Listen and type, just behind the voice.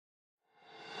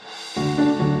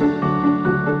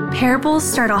Parables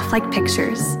start off like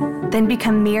pictures, then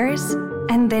become mirrors,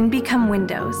 and then become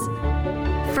windows.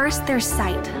 First, there's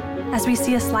sight, as we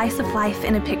see a slice of life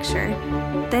in a picture.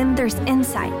 Then there's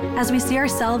insight, as we see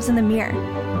ourselves in the mirror.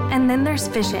 And then there's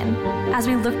vision, as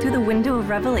we look through the window of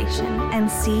revelation and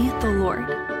see the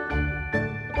Lord.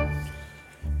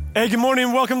 Hey, good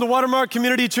morning. Welcome to Watermark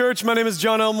Community Church. My name is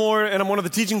John Elmore, and I'm one of the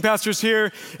teaching pastors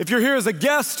here. If you're here as a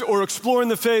guest or exploring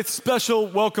the faith, special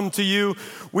welcome to you.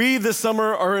 We, this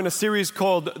summer, are in a series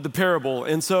called The Parable.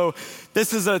 And so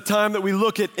this is a time that we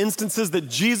look at instances that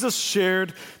Jesus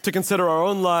shared to consider our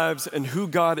own lives and who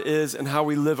God is and how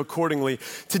we live accordingly.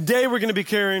 Today, we're going to be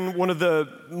carrying one of the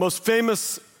most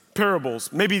famous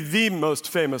parables, maybe the most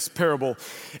famous parable.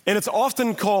 And it's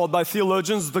often called by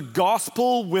theologians the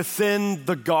gospel within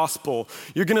the gospel.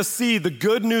 You're going to see the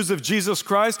good news of Jesus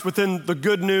Christ within the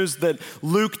good news that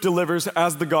Luke delivers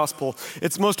as the gospel.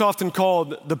 It's most often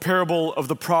called the parable of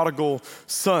the prodigal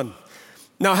son.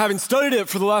 Now, having studied it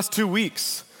for the last 2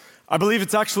 weeks, I believe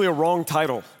it's actually a wrong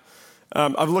title.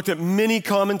 I've looked at many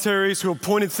commentaries who have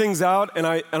pointed things out, and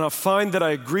I find that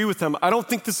I agree with them. I don't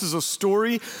think this is a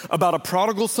story about a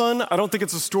prodigal son. I don't think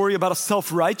it's a story about a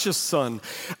self-righteous son.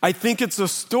 I think it's a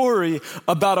story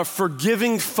about a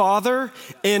forgiving father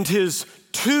and his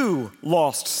 2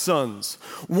 lost sons.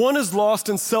 One is lost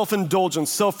in self-indulgence,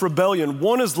 self-rebellion.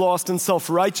 One is lost in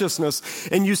self-righteousness.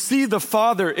 And you see the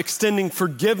father extending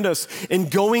forgiveness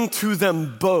and going to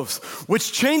them both,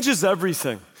 which changes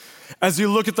everything. As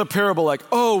you look at the parable, like,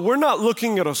 oh, we're not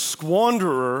looking at a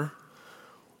squanderer.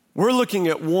 We're looking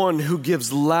at one who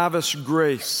gives lavish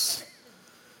grace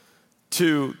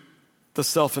to the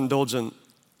self-indulgent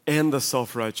and the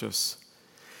self-righteous.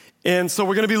 And so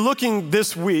we're going to be looking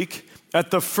this week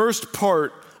at the first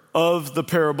part of the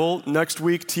parable. Next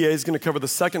week, TA is going to cover the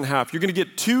second half. You're going to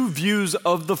get 2 views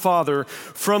of the father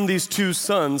from these 2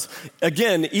 sons.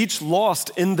 Again, each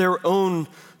lost in their own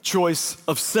choice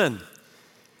of sin.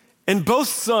 And both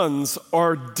sons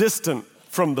are distant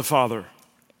from the father.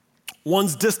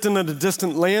 One's distant in a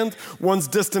distant land, one's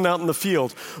distant out in the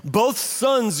field. Both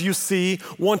sons, you see,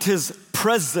 want his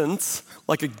presence,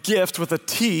 like a gift with a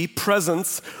T,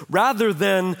 presence, rather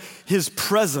than his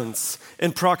presence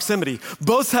and proximity.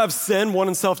 Both have sin, one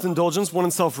in self-indulgence, one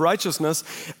in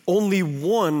self-righteousness. Only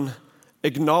one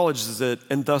acknowledges it,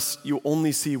 and thus you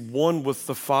only see one with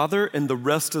the Father, and the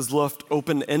rest is left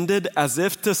open-ended, as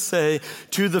if to say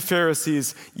to the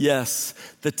Pharisees, yes,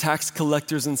 the tax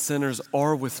collectors and sinners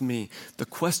are with me. The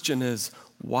question is,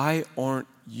 why aren't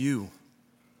you?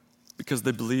 Because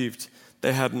they believed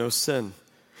they had no sin.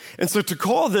 And so to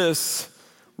call this,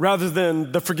 rather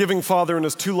than the forgiving father and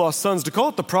his 2 lost sons, to call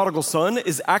it the prodigal son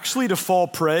is actually to fall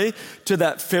prey to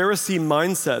that Pharisee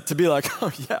mindset, to be like,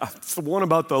 oh yeah, it's the one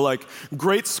about the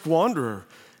great squanderer.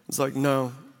 It's like,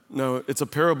 no, it's a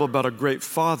parable about a great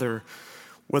father,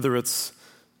 whether it's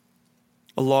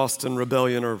a lost in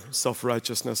rebellion or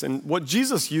self-righteousness. And what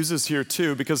Jesus uses here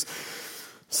too, because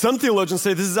some theologians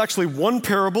say this is actually one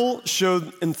parable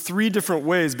showed in 3 different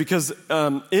ways, because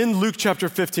in Luke chapter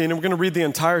 15, and we're going to read the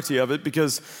entirety of it,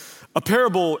 because a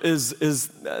parable is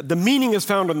the meaning is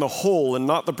found in the whole and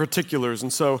not the particulars.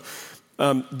 And so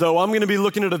though I'm going to be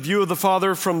looking at a view of the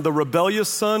father from the rebellious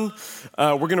son,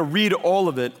 we're going to read all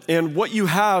of it. And what you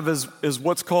have is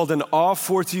what's called an a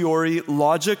fortiori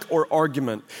logic or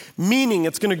argument, meaning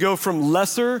it's going to go from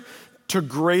lesser to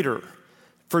greater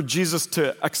for Jesus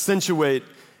to accentuate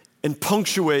and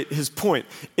punctuate his point.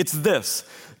 It's this.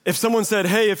 If someone said,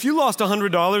 hey, if you lost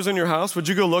 $100 in your house, would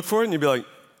you go look for it? And you'd be like,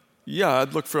 yeah,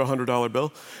 I'd look for a $100 bill.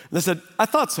 And they said, I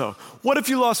thought so. What if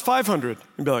you lost 500?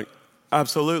 You'd be like,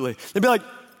 absolutely. They'd be like,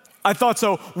 I thought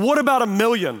so. What about 1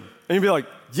 million? And you'd be like,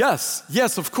 yes,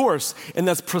 of course. And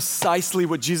that's precisely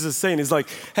what Jesus is saying. He's like,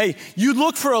 hey, you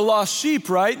look for a lost sheep,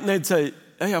 right? And they'd say,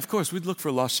 hey, of course, we'd look for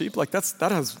a lost sheep. Like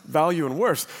that has value and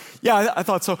worth. Yeah, I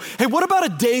thought so. Hey, what about a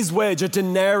day's wage, a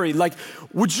denarii? Like,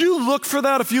 would you look for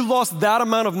that if you lost that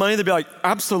amount of money? They'd be like,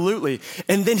 absolutely.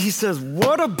 And then he says,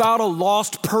 what about a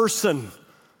lost person?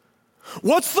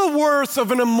 What's the worth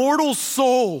of an immortal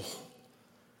soul?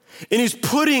 And he's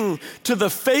putting to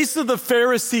the face of the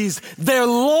Pharisees, they're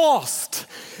lost,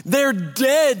 they're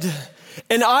dead,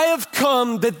 and I have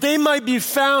come that they might be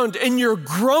found, and you're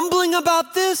grumbling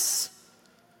about this?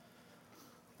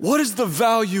 What is the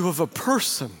value of a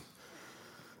person?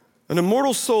 An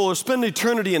immortal soul, or spend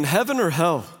eternity in heaven or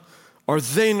hell? Are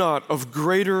they not of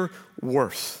greater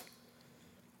worth?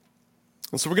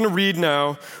 And so we're going to read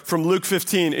now from Luke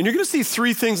 15, and you're going to see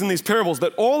 3 things in these parables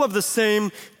that all have the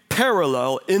same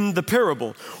parallel in the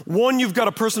parable. One, you've got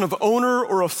a person of honor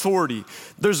or authority.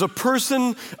 There's a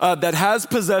person that has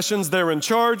possessions, they're in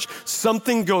charge,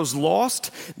 something goes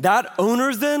lost. That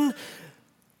owner then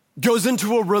goes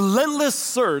into a relentless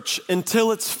search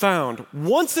until it's found.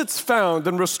 Once it's found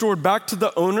and restored back to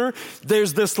the owner,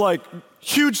 there's this like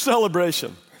huge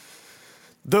celebration.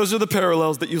 Those are the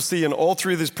parallels that you'll see in all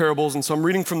three of these parables. And so I'm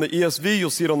reading from the ESV.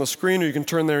 You'll see it on the screen, or you can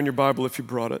turn there in your Bible if you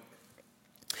brought it.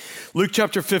 Luke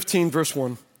chapter 15, verse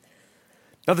 1.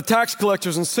 Now the tax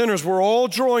collectors and sinners were all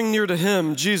drawing near to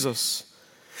him, Jesus.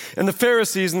 And the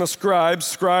Pharisees and the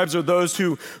scribes are those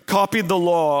who copied the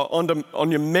law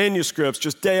on your manuscripts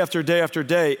just day after day after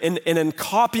day. And in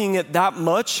copying it that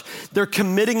much, they're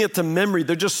committing it to memory.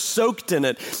 They're just soaked in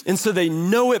it. And so they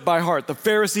know it by heart. The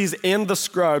Pharisees and the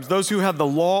scribes, those who had the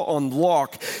law on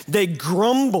lock, they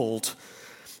grumbled,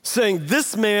 saying,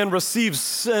 "This man receives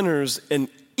sinners and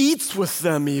eats with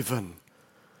them even."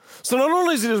 So not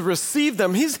only does he receive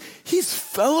them, he's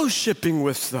fellowshipping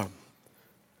with them.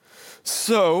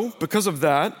 So, because of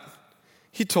that,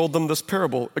 he told them this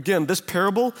parable. Again, this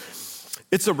parable,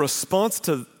 it's a response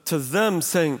to them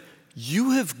saying,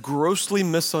 you have grossly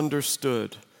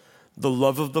misunderstood the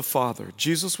love of the Father.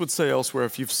 Jesus would say elsewhere,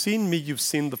 if you've seen me, you've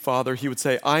seen the Father. He would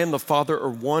say, I and the Father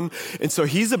are one. And so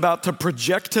he's about to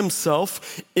project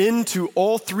himself into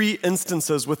all three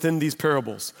instances within these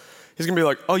parables. He's going to be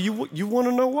like, oh, you want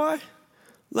to know why?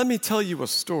 Let me tell you a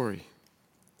story.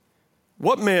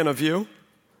 What man of you?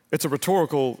 It's a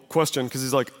rhetorical question because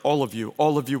he's like, all of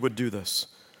you would do this.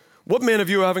 What man of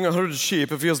you having 100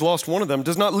 sheep, if he has lost one of them,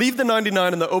 does not leave the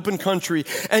 99 in the open country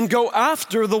and go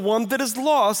after the one that is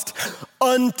lost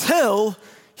until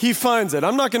he finds it?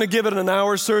 I'm not going to give it an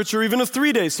hour search or even a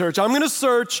 3-day search. I'm going to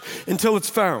search until it's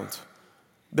found.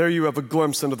 There you have a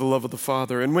glimpse into the love of the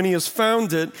Father. And when he has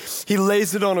found it, he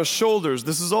lays it on his shoulders.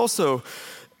 This is also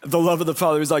the love of the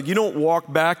Father. He's like, you don't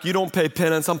walk back, you don't pay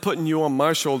penance, I'm putting you on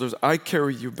my shoulders. I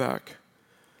carry you back,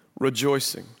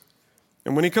 rejoicing.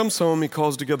 And when he comes home, he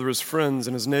calls together his friends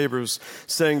and his neighbors,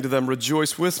 saying to them,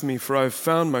 rejoice with me, for I have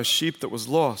found my sheep that was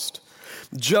lost.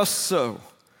 Just so,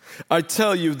 I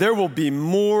tell you, there will be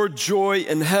more joy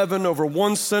in heaven over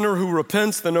one sinner who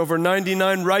repents than over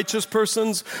 99 righteous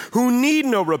persons who need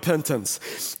no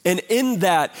repentance. And in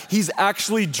that, he's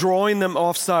actually drawing them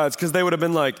off sides, because they would have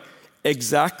been like,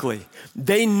 exactly.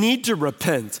 They need to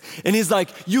repent. And he's like,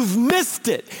 you've missed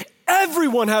it.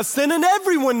 Everyone has sin and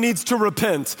everyone needs to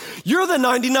repent. You're the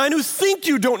 99 who think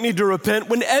you don't need to repent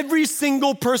when every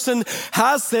single person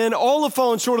has sin, all have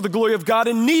fallen short of the glory of God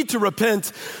and need to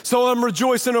repent. So I'm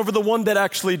rejoicing over the one that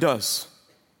actually does.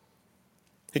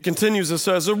 He continues and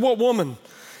says, or what woman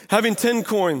having 10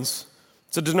 coins,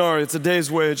 it's a denarii, it's a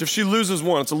day's wage. If she loses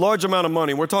one, it's a large amount of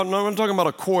money. I'm talking about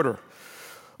a quarter.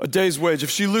 A day's wage.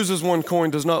 If she loses one coin,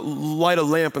 does not light a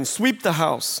lamp and sweep the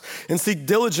house and seek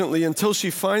diligently until she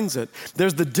finds it.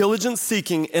 There's the diligent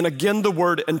seeking, and again the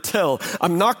word until.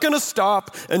 I'm not going to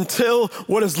stop until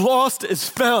what is lost is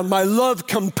found. My love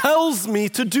compels me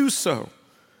to do so.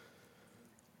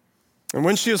 And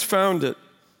when she has found it,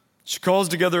 she calls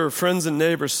together her friends and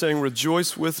neighbors, saying,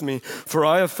 rejoice with me, for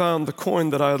I have found the coin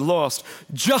that I had lost.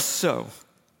 Just so,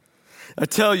 I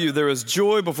tell you, there is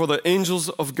joy before the angels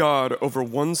of God over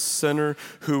one sinner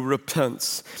who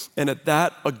repents. And at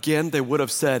that, again, they would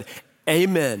have said,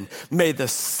 amen. May the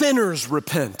sinners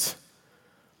repent.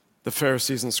 The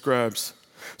Pharisees and scribes.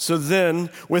 So then,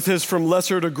 with his from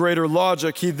lesser to greater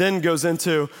logic, he then goes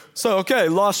into, okay,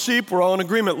 lost sheep, we're all in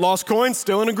agreement. Lost coin,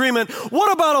 still in agreement.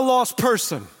 What about a lost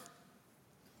person?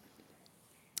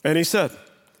 And he said,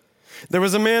 there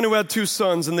was a man who had 2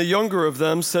 sons, and the younger of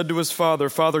them said to his father,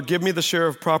 Father, give me the share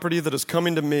of property that is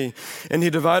coming to me. And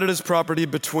he divided his property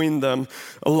between them.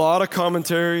 A lot of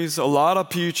commentaries, a lot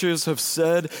of preachers have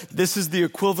said, this is the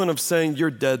equivalent of saying, you're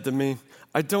dead to me.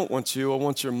 I don't want you, I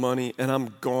want your money, and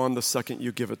I'm gone the second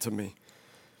you give it to me.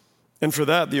 And for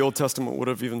that, the Old Testament would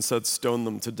have even said, stone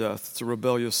them to death. It's a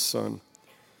rebellious son.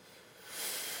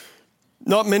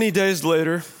 Not many days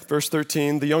later, verse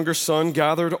 13, the younger son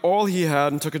gathered all he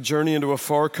had and took a journey into a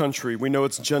far country. We know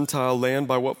it's Gentile land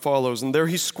by what follows. And there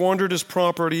he squandered his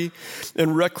property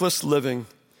in reckless living.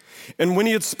 And when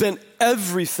he had spent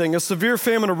everything, a severe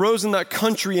famine arose in that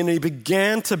country and he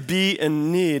began to be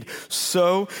in need.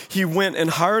 So he went and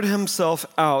hired himself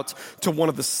out to one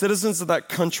of the citizens of that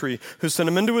country who sent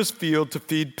him into his field to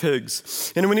feed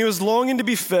pigs. And when he was longing to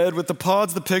be fed with the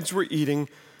pods the pigs were eating,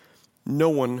 no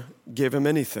one gave him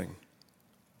anything.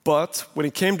 But when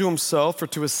he came to himself or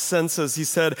to his senses, he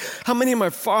said, how many of my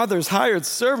father's hired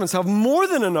servants have more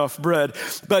than enough bread?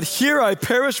 But here I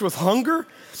perish with hunger.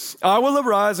 I will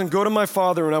arise and go to my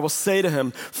father, and I will say to him,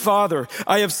 Father,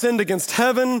 I have sinned against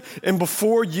heaven and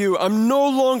before you. I'm no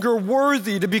longer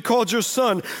worthy to be called your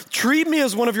son. Treat me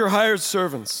as one of your hired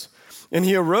servants. And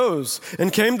he arose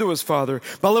and came to his father.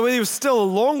 By the way, he was still a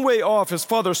long way off. His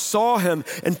father saw him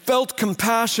and felt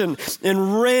compassion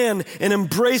and ran and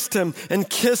embraced him and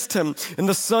kissed him. And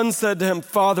the son said to him,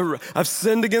 Father, I've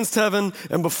sinned against heaven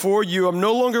and before you. I'm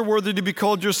no longer worthy to be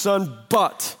called your son.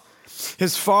 But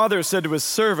his father said to his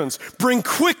servants, bring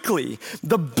quickly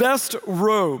the best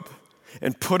robe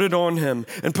and put it on him,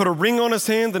 and put a ring on his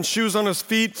hand and shoes on his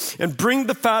feet, and bring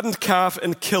the fattened calf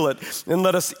and kill it, and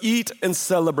let us eat and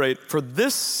celebrate. For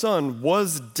this son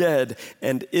was dead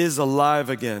and is alive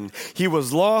again. He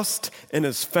was lost and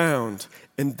is found.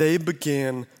 And they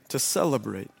began to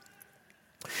celebrate.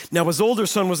 Now his older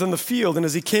son was in the field, and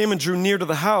as he came and drew near to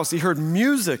the house, he heard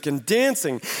music and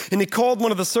dancing, and he called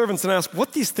one of the servants and asked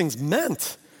what these things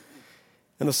meant.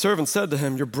 And the servant said to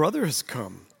him, your brother has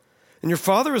come, and your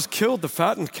father has killed the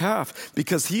fattened calf,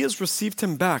 because he has received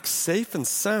him back safe and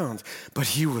sound. But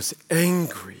he was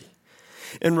angry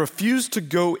and refused to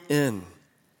go in.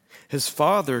 His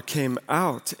father came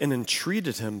out and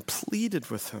entreated him, pleaded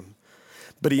with him.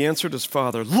 But he answered his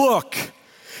father, look,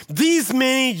 these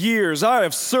many years I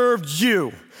have served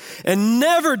you and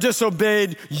never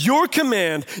disobeyed your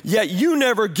command, yet you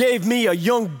never gave me a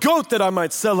young goat that I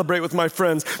might celebrate with my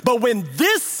friends. But when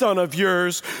this son of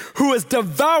yours, who has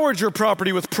devoured your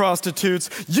property with prostitutes,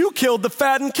 you killed the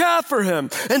fattened calf for him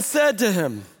and said to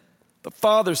him, the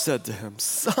father said to him,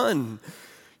 son,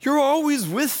 you're always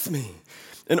with me,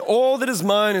 and all that is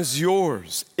mine is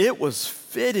yours. It was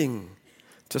fitting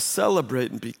to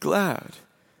celebrate and be glad.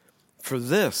 For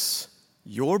this,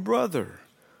 your brother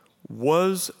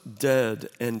was dead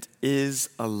and is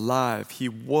alive. He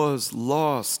was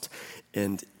lost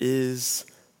and is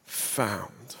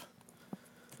found.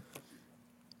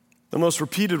 The most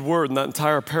repeated word in that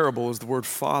entire parable is the word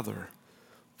father.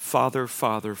 Father,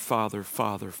 Father, Father,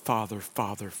 Father, Father,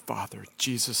 Father, Father.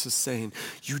 Jesus is saying,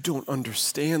 you don't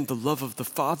understand the love of the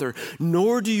Father,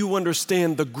 nor do you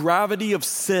understand the gravity of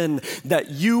sin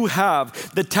that you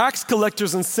have. The tax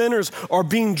collectors and sinners are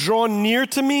being drawn near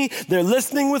to me. They're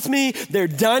listening with me. They're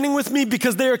dining with me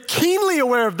because they are keenly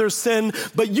aware of their sin.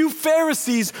 But you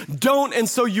Pharisees don't, and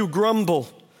so you grumble.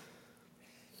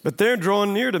 But they're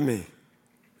drawn near to me.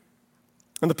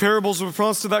 And the parable's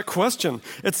response to that question,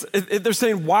 they're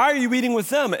saying, why are you eating with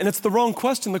them? And it's the wrong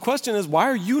question. The question is, why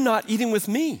are you not eating with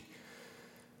me?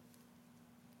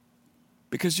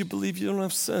 Because you believe you don't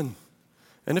have sin.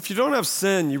 And if you don't have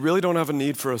sin, you really don't have a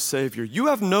need for a Savior. You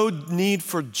have no need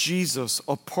for Jesus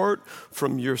apart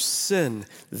from your sin.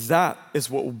 That is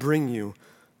what will bring you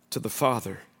to the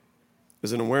Father,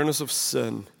 is an awareness of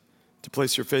sin, to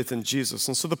place your faith in Jesus.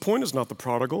 And so the point is not the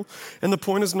prodigal, and the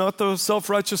point is not the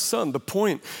self-righteous son. The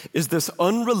point is this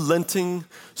unrelenting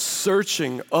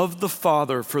searching of the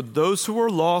Father for those who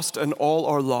are lost, and all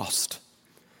are lost,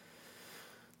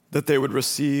 that they would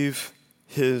receive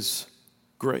his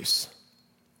grace.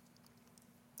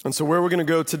 And so where we're going to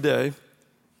go today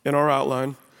in our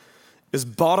outline is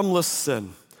bottomless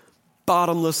sin.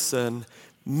 Bottomless sin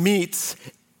meets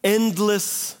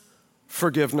endless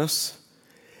forgiveness.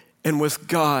 And with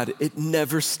God, it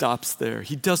never stops there.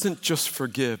 He doesn't just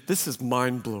forgive. This is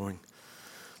mind-blowing.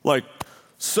 Like,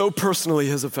 so personally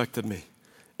has affected me.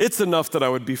 It's enough that I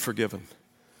would be forgiven.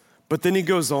 But then he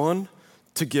goes on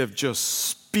to give just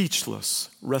speechless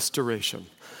restoration.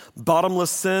 Bottomless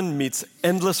sin meets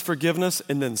endless forgiveness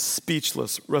and then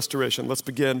speechless restoration. Let's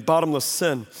begin. Bottomless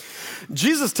sin.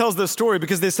 Jesus tells this story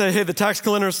because they say, hey, the tax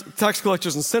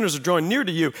collectors and sinners are drawing near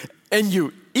to you, and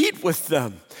you eat with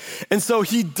them. And so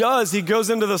he goes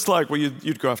into this like, well,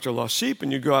 you'd go after a lost sheep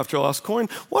and you'd go after a lost coin.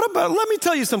 Let me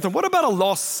tell you something. What about a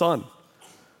lost son?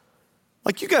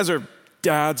 Like, you guys are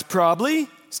dads probably.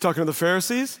 He's talking to the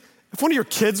Pharisees. If one of your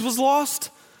kids was lost,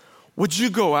 would you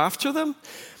go after them?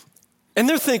 And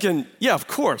they're thinking, yeah, of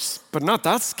course, but not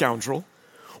that scoundrel.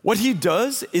 What he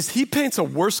does is he paints a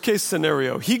worst case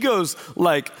scenario. He goes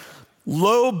like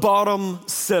low bottom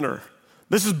sinner.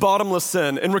 This is bottomless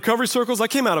sin. In recovery circles, I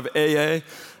came out of AA.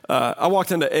 I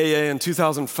walked into AA in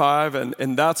 2005,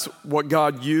 and that's what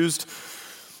God used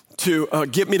to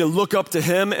get me to look up to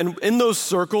him. And in those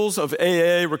circles of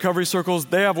AA, recovery circles,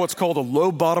 they have what's called a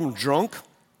low bottom drunk.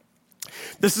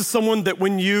 This is someone that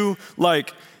when you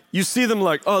see them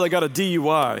like, oh, they got a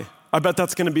DUI, I bet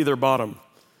that's going to be their bottom.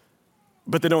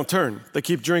 But they don't turn. They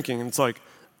keep drinking. And it's like,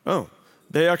 oh,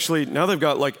 now they've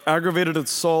got like aggravated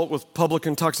assault with public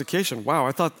intoxication. Wow,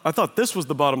 I thought this was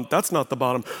the bottom. That's not the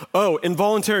bottom. Oh,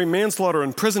 involuntary manslaughter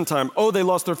and prison time. Oh, they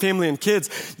lost their family and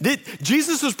kids.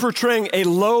 Jesus is portraying a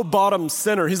low bottom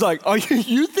sinner. He's like, oh,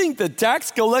 you think the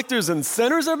tax collectors and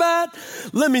sinners are bad?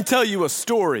 Let me tell you a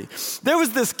story. There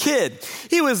was this kid.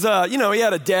 He was, he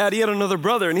had a dad, he had another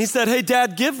brother, and he said, hey,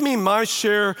 Dad, give me my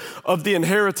share of the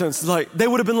inheritance. Like, they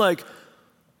would have been like,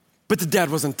 but the dad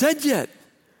wasn't dead yet.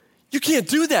 You can't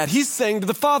do that. He's saying to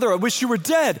the father, I wish you were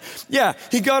dead. Yeah,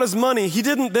 he got his money. He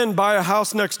didn't then buy a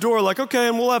house next door like, okay,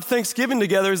 and we'll have Thanksgiving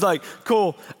together. He's like,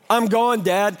 cool, I'm gone,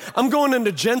 Dad. I'm going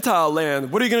into Gentile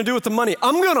land. What are you going to do with the money?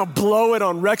 I'm going to blow it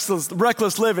on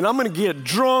reckless living. I'm going to get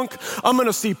drunk. I'm going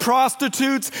to see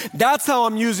prostitutes. That's how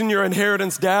I'm using your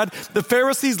inheritance, Dad. The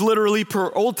Pharisees literally,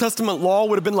 per Old Testament law,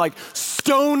 would have been like,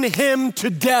 stone him to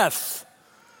death.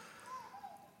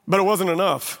 But it wasn't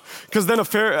enough, because then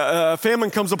a famine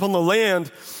comes upon the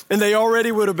land, and they already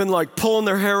would have been like pulling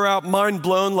their hair out, mind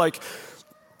blown, like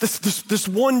this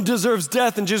one deserves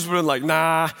death, and Jesus would have been like,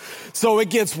 nah. So it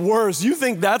gets worse. You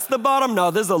think that's the bottom?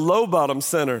 No, there's a low bottom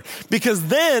sinner. Because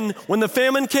then when the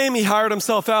famine came, he hired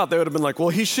himself out. They would have been like, well,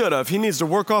 he should have. He needs to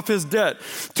work off his debt.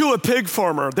 To a pig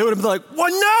farmer, they would have been like,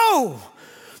 what? No,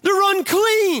 they're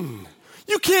unclean.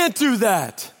 You can't do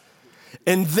that.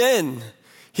 And then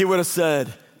he would have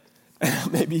said,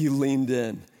 maybe he leaned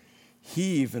in.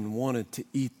 He even wanted to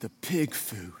eat the pig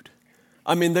food.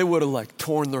 I mean, they would have like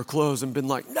torn their clothes and been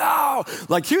like, no.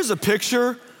 Like, here's a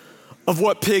picture of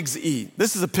what pigs eat.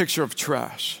 This is a picture of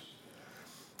trash.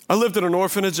 I lived at an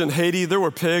orphanage in Haiti. There were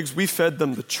pigs. We fed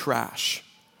them the trash.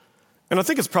 And I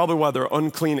think it's probably why they're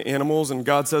unclean animals, and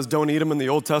God says don't eat them in the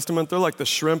Old Testament. They're like the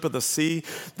shrimp of the sea,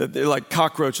 that they're like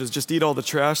cockroaches, just eat all the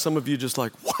trash. Some of you just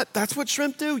like, what? That's what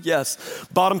shrimp do? Yes.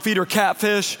 Bottom feeder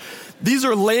catfish. These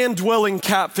are land-dwelling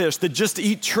catfish that just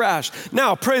eat trash.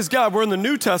 Now, praise God, we're in the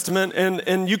New Testament,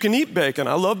 and you can eat bacon.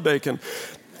 I love bacon.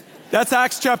 That's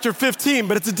Acts chapter 15,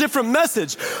 but it's a different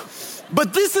message.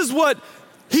 But this is what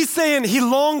he's saying. He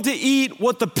longed to eat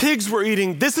what the pigs were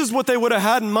eating. This is what they would have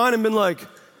had in mind and been like,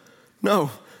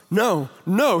 no.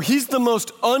 He's the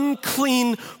most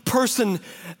unclean person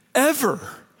ever.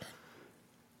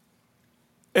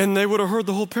 And they would have heard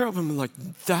the whole parable and been like,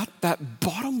 that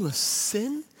bottomless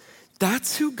sin?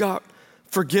 That's who got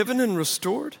forgiven and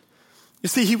restored? You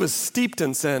see, he was steeped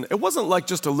in sin. It wasn't like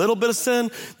just a little bit of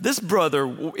sin. This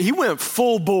brother, he went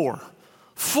full bore,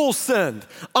 full send.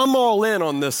 I'm all in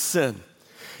on this sin.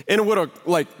 And it would have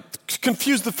like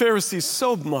confused the Pharisees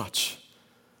so much.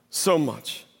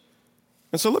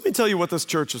 And so let me tell you what this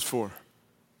church is for,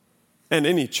 and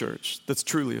any church that's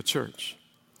truly a church.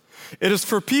 It is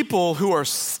for people who are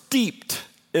steeped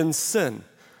in sin,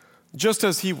 just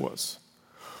as he was.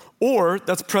 Or,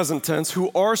 that's present tense, who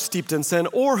are steeped in sin,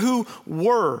 or who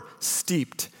were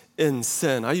steeped in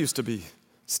sin. I used to be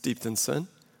steeped in sin.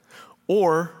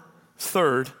 Or,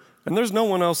 third, and there's no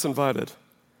one else invited,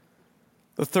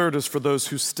 the third is for those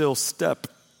who still step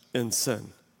in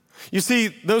sin. You see,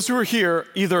 those who are here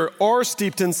either are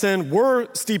steeped in sin, were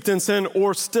steeped in sin,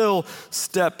 or still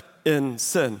step in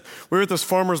sin. We were at this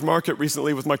farmer's market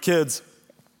recently with my kids,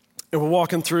 and we're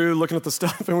walking through, looking at the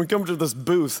stuff, and we come to this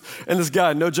booth, and this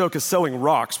guy, no joke, is selling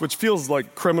rocks, which feels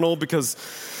like criminal because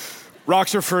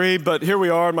rocks are free, but here we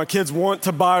are. My kids want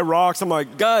to buy rocks. I'm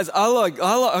like, guys,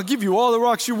 I'll give you all the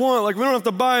rocks you want. Like, we don't have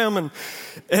to buy them.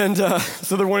 And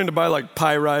so they're wanting to buy like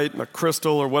pyrite and a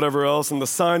crystal or whatever else. And the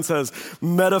sign says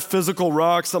metaphysical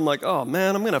rocks. I'm like, oh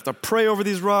man, I'm going to have to pray over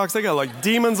these rocks. They got like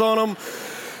demons on them.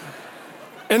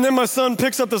 And then my son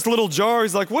picks up this little jar.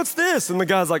 He's like, what's this? And the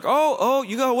guy's like, oh,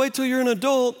 you got to wait till you're an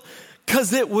adult.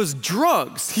 Because it was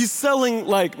drugs. He's selling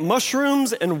like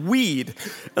mushrooms and weed.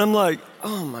 And I'm like,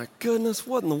 oh my goodness,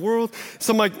 what in the world?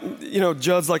 So my,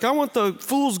 Judd's like, I want the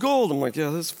fool's gold. I'm like,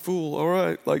 yeah, this fool, all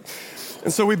right. Like,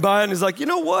 and so we buy it, and he's like, you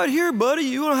know what? Here, buddy,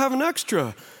 you want to have an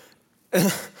extra.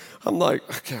 And I'm like,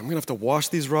 okay, I'm going to have to wash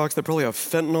these rocks. They probably have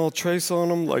fentanyl trace on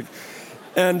them. Like,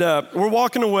 and we're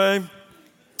walking away,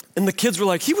 and the kids were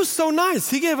like, he was so nice.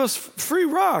 He gave us free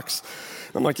rocks.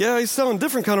 I'm like, yeah, he's selling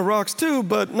different kind of rocks too,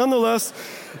 but nonetheless.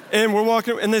 And we're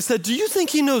walking, and they said, do you think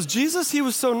he knows Jesus? He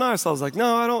was so nice. I was like,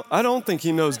 no, I don't think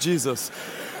he knows Jesus.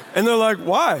 And they're like,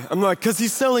 why? I'm like, because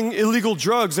he's selling illegal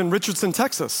drugs in Richardson,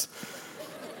 Texas.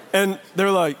 And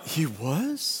they're like, he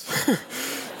was?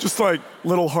 Just like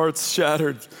little hearts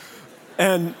shattered.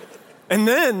 And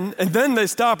then they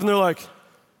stop and they're like,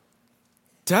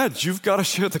 Dad, you've got to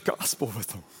share the gospel with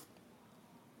them.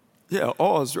 Yeah,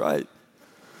 Oz, right.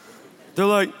 They're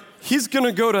like, he's going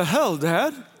to go to hell,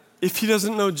 Dad, if he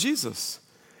doesn't know Jesus.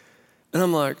 And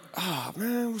I'm like,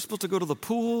 man, we're supposed to go to the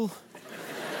pool.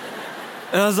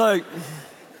 And I was like,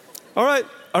 all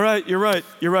right, you're right.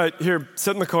 Here,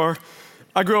 sit in the car.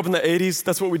 I grew up in the 80s.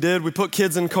 That's what we did. We put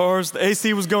kids in cars. The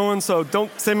AC was going, so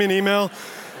don't send me an email.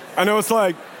 I know it's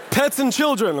like pets and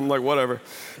children. I'm like, whatever.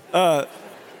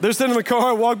 They're sitting in the car.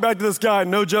 I walk back to this guy.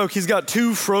 No joke. He's got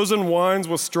 2 frozen wines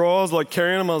with straws, like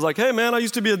carrying them. I was like, hey, man, I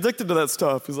used to be addicted to that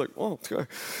stuff. He's like, oh, okay.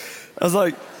 I was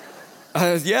like,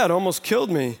 yeah, it almost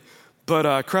killed me. But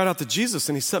I cried out to Jesus,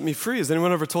 and he set me free. Has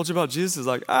anyone ever told you about Jesus? He's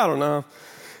like, I don't know.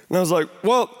 And I was like,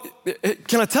 well,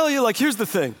 can I tell you? Like, here's the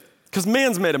thing. Because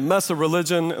man's made a mess of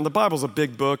religion, and the Bible's a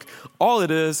big book. All it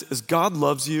is God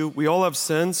loves you. We all have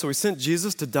sins, so he sent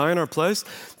Jesus to die in our place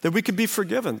that we could be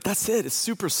forgiven. That's it. It's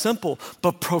super simple,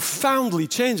 but profoundly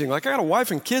changing. Like, I got a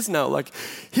wife and kids now. Like,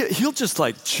 he'll just,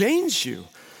 like, change you.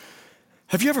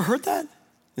 Have you ever heard that?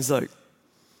 He's like,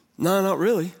 no, not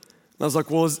really. And I was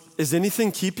like, well, is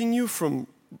anything keeping you from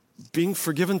being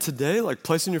forgiven today? Like,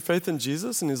 placing your faith in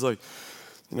Jesus? And he's like,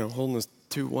 holding his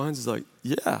 2 wines. He's like,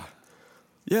 yeah,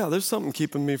 there's something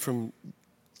keeping me from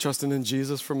trusting in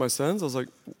Jesus for my sins. I was like,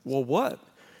 well, what?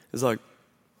 He's like,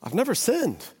 I've never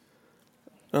sinned.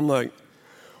 I'm like,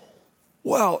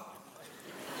 well,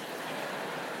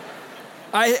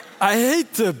 I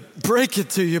hate to break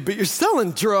it to you, but you're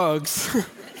selling drugs.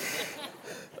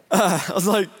 I was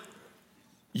like,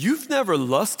 you've never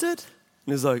lusted?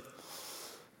 And he's like,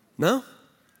 no.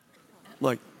 I'm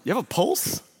like, you have a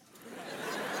pulse?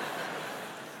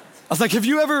 I was like, have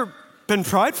you ever been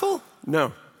prideful?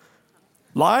 No.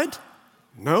 Lied?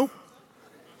 No.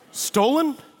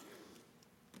 Stolen?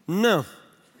 No.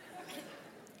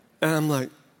 And I'm like,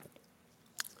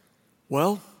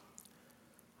 well,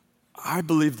 I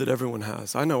believe that everyone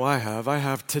has. I know I have. I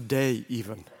have today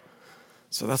even.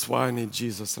 So that's why I need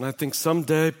Jesus. And I think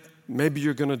someday, maybe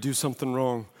you're going to do something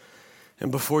wrong.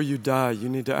 And before you die, you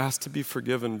need to ask to be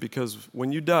forgiven, because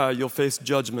when you die, you'll face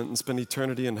judgment and spend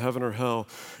eternity in heaven or hell.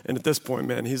 And at this point,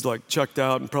 man, he's like checked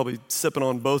out and probably sipping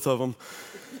on both of them.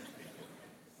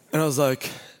 And I was like,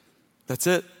 that's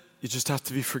it. You just have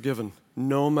to be forgiven.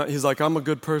 He's like, I'm a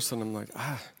good person. I'm like,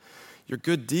 your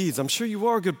good deeds. I'm sure you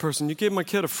are a good person. You gave my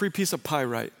kid a free piece of pie,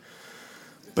 right?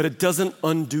 But it doesn't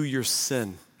undo your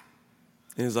sin.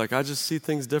 And he's like, I just see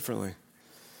things differently.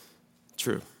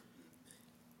 True.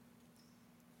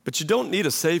 But you don't need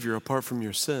a savior apart from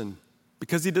your sin.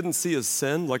 Because he didn't see his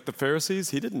sin like the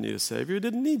Pharisees, he didn't need a savior. He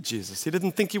didn't need Jesus. He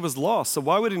didn't think he was lost. So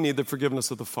why would he need the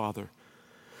forgiveness of the Father?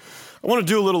 I want to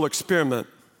do a little experiment.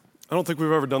 I don't think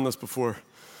we've ever done this before.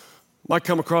 Might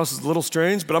come across as a little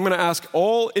strange, but I'm going to ask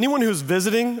anyone who's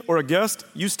visiting or a guest,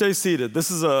 you stay seated. This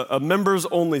is a members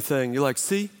only thing. You're like,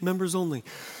 see, members only.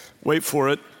 Wait for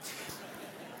it.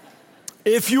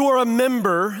 If you are a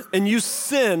member and you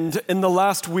sinned in the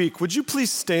last week, would you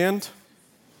please stand?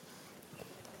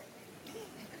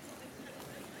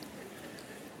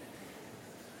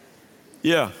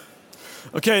 Yeah.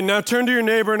 Okay, now turn to your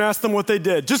neighbor and ask them what they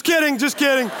did. Just kidding. Just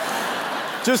kidding.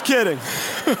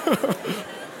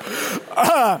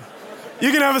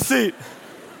 You can have a seat.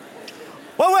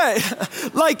 Well,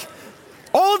 wait. Like,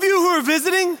 all of you who are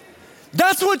visiting,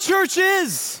 that's what church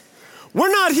is. We're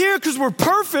not here because we're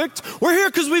perfect. We're here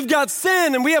because we've got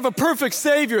sin and we have a perfect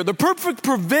Savior, the perfect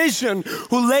provision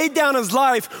who laid down his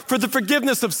life for the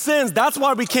forgiveness of sins. That's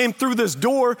why we came through this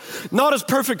door, not as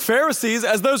perfect Pharisees,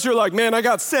 as those who are like, man, I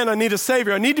got sin. I need a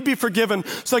Savior. I need to be forgiven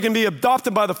so I can be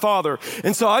adopted by the Father.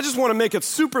 And so I just want to make it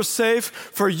super safe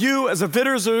for you as a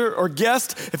visitor or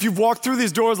guest. If you've walked through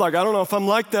these doors like, I don't know if I'm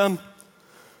like them.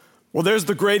 Well, there's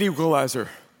the great equalizer.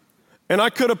 And I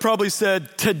could have probably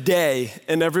said today,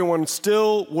 and everyone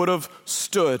still would have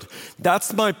stood.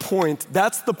 That's my point.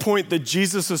 That's the point that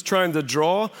Jesus is trying to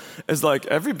draw, is like,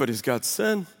 everybody's got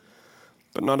sin,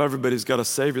 but not everybody's got a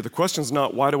Savior. The question's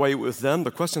not, why do I eat with them?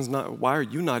 The question's not, why are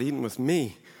you not eating with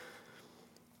me?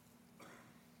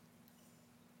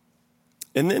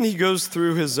 And then he goes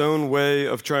through his own way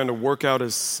of trying to work out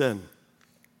his sin.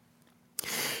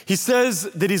 He says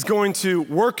that he's going to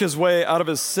work his way out of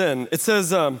his sin. It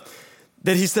says,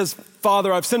 that he says,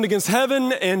 Father, I've sinned against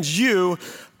heaven and you.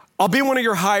 I'll be one of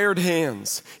your hired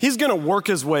hands. He's going to work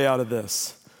his way out of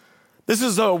this. This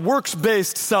is a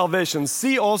works-based salvation.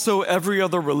 See also every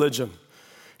other religion.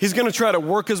 He's going to try to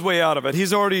work his way out of it.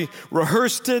 He's already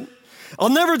rehearsed it. I'll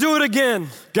never do it again,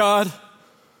 God.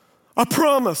 I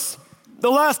promise. The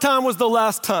last time was the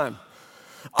last time.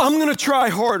 I'm going to try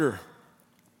harder.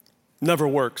 Never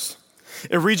works.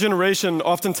 At Regeneration,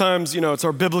 oftentimes, it's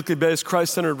our biblically based,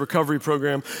 Christ-centered recovery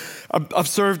program. I've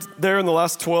served there in the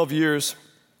last 12 years.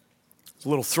 It's a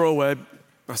little throwaway.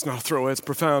 That's not a throwaway, it's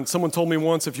profound. Someone told me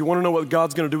once, if you want to know what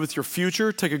God's going to do with your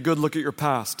future, take a good look at your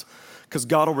past. because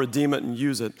God will redeem it and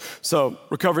use it. So,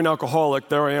 recovering alcoholic,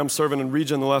 there I am serving in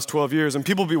Region the last 12 years, and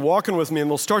people will be walking with me and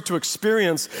they'll start to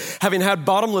experience, having had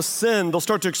bottomless sin, they'll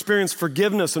start to experience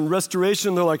forgiveness and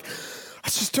restoration. They're like, I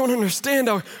just don't understand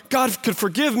how God could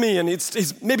forgive me, and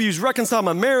maybe he's reconciled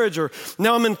my marriage, or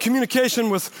now I'm in communication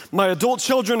with my adult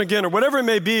children again, or whatever it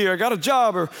may be, or I got a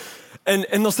job, and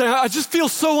they'll say, I just feel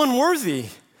so unworthy.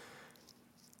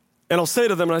 And I'll say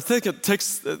to them, and I think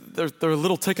they're a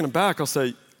little taken aback, I'll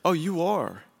say, oh, you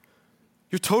are.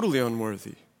 You're totally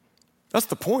unworthy. That's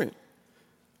the point.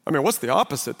 I mean, what's the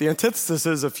opposite? The antithesis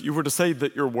is if you were to say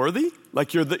that you're worthy,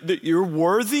 like that you're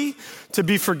worthy to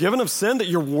be forgiven of sin, that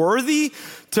you're worthy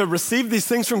to receive these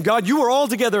things from God. You are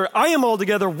altogether, I am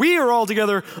altogether, we are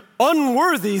altogether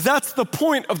unworthy. That's the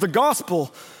point of the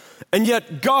gospel. And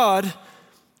yet God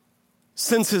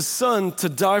sends his son to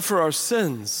die for our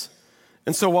sins.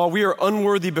 And so while we are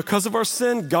unworthy because of our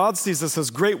sin, God sees us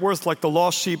as great worth, like the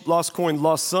lost sheep, lost coin,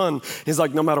 lost son. He's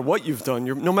like, no matter what you've done,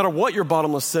 no matter what your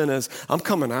bottomless sin is, I'm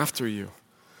coming after you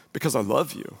because I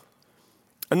love you.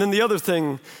 And then the other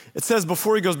thing, it says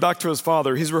before he goes back to his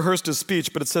father, he's rehearsed his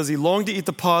speech, but it says he longed to eat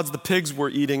the pods the pigs were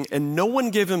eating, and no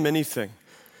one gave him anything.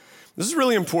 This is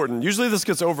really important. Usually this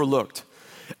gets overlooked.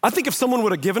 I think if someone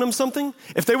would have given him something,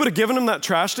 if they would have given him that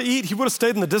trash to eat, he would have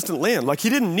stayed in the distant land. Like he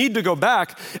didn't need to go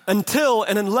back until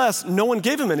and unless no one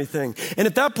gave him anything. And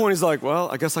at that point, he's like, well,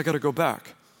 I guess I got to go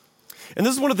back. And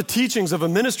this is one of the teachings of a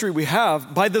ministry we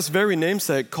have by this very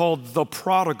namesake called the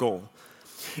Prodigal.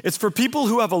 It's for people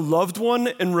who have a loved one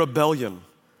in rebellion.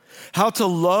 How to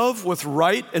love with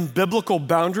right and biblical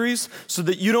boundaries so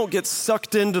that you don't get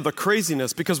sucked into the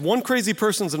craziness, because one crazy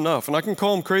person's enough. And I can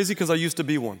call him crazy because I used to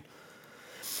be one.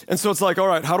 And so it's like, all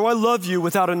right, how do I love you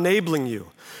without enabling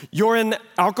you? You're an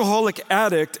alcoholic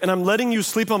addict and I'm letting you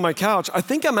sleep on my couch. I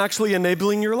think I'm actually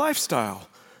enabling your lifestyle.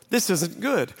 This isn't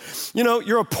good. You know,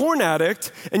 you're a porn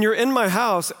addict and you're in my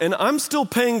house and I'm still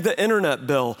paying the internet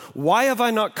bill. Why have I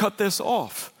not cut this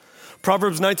off?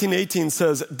 Proverbs 19:18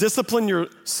 says, discipline your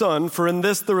son, for in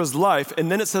this there is life.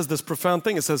 And then it says this profound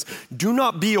thing. It says, do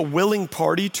not be a willing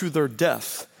party to their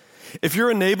death. If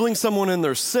you're enabling someone in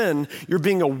their sin, you're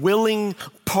being a willing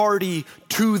party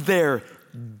to their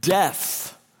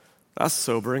death. That's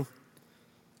sobering.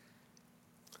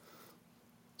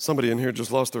 Somebody in here just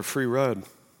lost their free ride,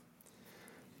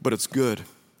 but it's good.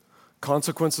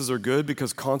 Consequences are good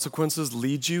because consequences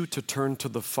lead you to turn to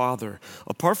the Father.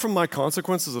 Apart from my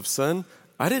consequences of sin,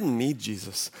 I didn't need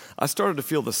Jesus. I started to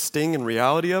feel the sting and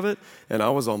reality of it, and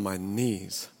I was on my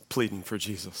knees pleading for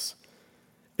Jesus.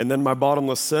 And then my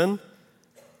bottomless sin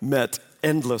met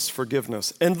endless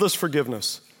forgiveness. Endless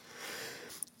forgiveness.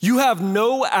 You have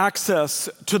no access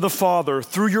to the Father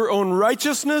through your own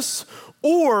righteousness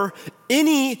or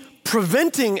any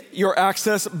preventing your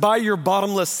access by your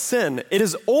bottomless sin. It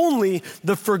is only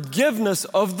the forgiveness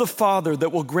of the Father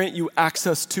that will grant you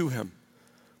access to him.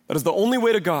 That is the only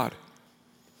way to God.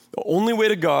 The only way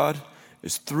to God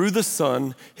is through the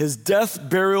Son, his death,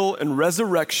 burial, and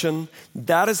resurrection.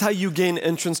 That is how you gain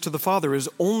entrance to the Father, is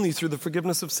only through the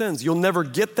forgiveness of sins. You'll never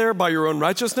get there by your own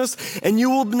righteousness, and you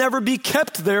will never be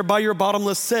kept there by your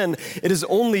bottomless sin. It is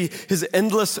only his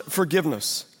endless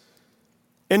forgiveness.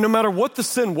 And no matter what the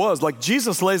sin was, like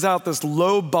Jesus lays out this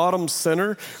low bottom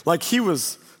sinner, like he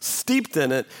was steeped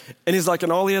in it, and he's like,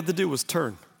 and all he had to do was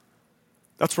turn.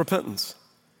 That's repentance.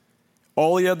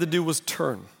 All he had to do was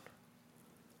turn.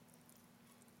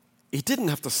 He didn't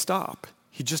have to stop.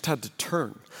 He just had to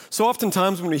turn. So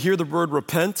oftentimes when we hear the word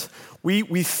repent, we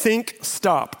think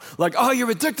stop. Like, oh, you're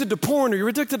addicted to porn, or you're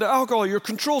addicted to alcohol, or you're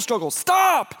control struggle.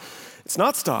 Stop! It's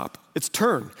not stop, it's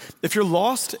turn. If you're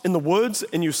lost in the woods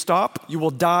and you stop, you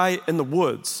will die in the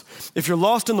woods. If you're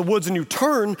lost in the woods and you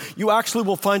turn, you actually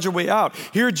will find your way out.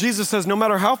 Here Jesus says, no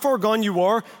matter how far gone you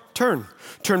are, turn.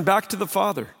 Turn back to the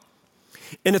Father.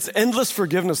 And it's endless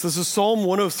forgiveness. This is Psalm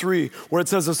 103, where it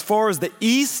says, as far as the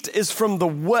east is from the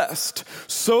west,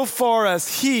 so far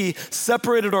as he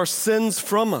separated our sins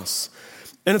from us.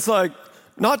 And it's like,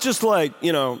 not just like,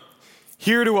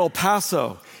 here to El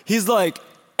Paso. He's like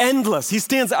endless. He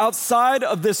stands outside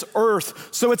of this earth.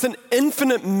 So it's an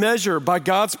infinite measure by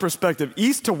God's perspective.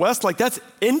 East to west, like that's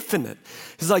infinite.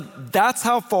 He's like, that's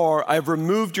how far I've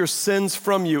removed your sins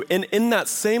from you. And in that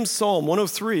same Psalm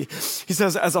 103, he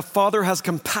says, as a father has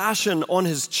compassion on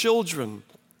his children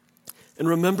and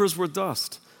remembers we're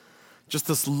dust. Just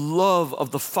this love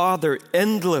of the Father,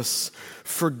 endless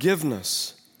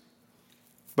forgiveness.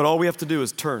 But all we have to do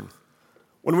is turn.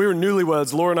 When we were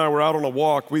newlyweds, Laura and I were out on a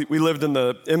walk. We lived in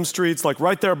the M streets, like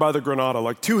right there by the Granada,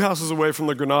 like 2 houses away from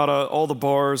the Granada, all the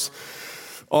bars.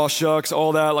 aw shucks,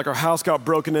 all that. Like our house got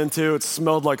broken into. It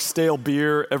smelled like stale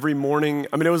beer every morning.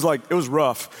 I mean, it was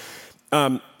rough.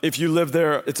 If you live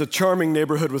there, it's a charming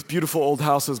neighborhood with beautiful old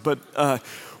houses. But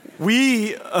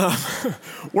we're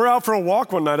out for a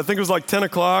walk one night. I think it was like 10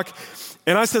 o'clock.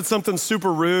 And I said something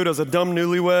super rude as a dumb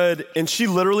newlywed. And she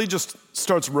literally just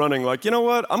starts running like, you know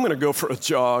what? I'm going to go for a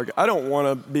jog. I don't want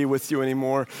to be with you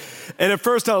anymore. And at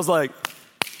first I was like,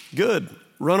 good,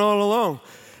 run on along.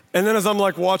 And then as I'm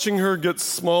like watching her get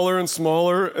smaller and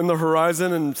smaller in the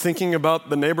horizon and thinking about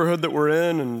the neighborhood that we're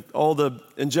in and all the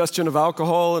ingestion of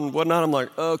alcohol and whatnot, I'm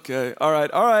like, okay, all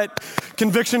right.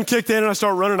 Conviction kicked in and I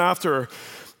start running after her.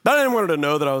 But I didn't want her to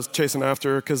know that I was chasing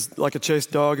after her because like a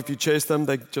chased dog, if you chase them,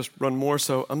 they just run more.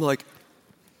 So I'm like,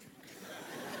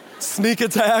 sneak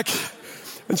attack.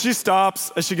 And she stops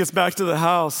as she gets back to the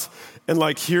house and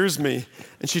like hears me.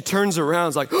 And she turns around,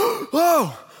 is like,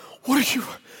 oh, what are you...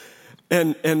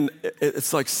 And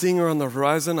it's like seeing her on the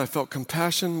horizon, I felt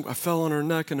compassion. I fell on her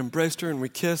neck and embraced her and we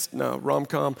kissed. No,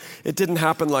 rom-com. It didn't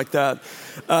happen like that.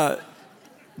 But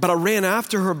I ran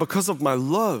after her because of my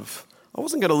love. I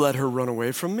wasn't going to let her run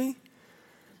away from me.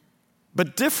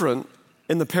 But different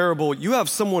in the parable, you have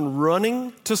someone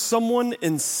running to someone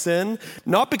in sin,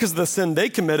 not because of the sin they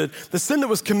committed, the sin that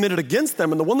was committed against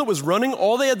them. And the one that was running,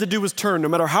 all they had to do was turn. No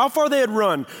matter how far they had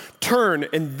run, turn,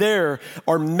 and there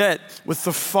are met with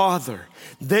the Father.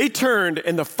 They turned,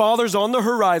 and the Father's on the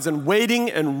horizon, waiting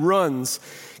and runs,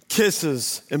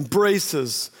 kisses,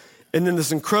 embraces, and then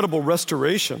this incredible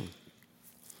restoration.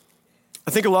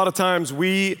 I think a lot of times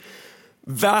we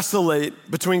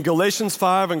vacillate between Galatians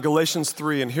 5 and Galatians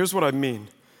 3, and here's what I mean.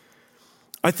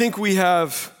 I think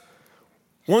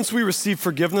once we receive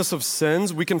forgiveness of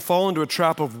sins, we can fall into a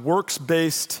trap of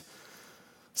works-based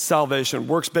salvation,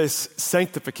 works-based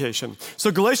sanctification.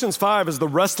 So Galatians 5 is the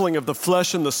wrestling of the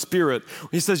flesh and the spirit.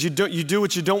 He says you do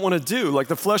what you don't want to do. Like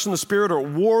the flesh and the spirit are at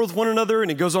war with one another, and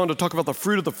he goes on to talk about the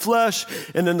fruit of the flesh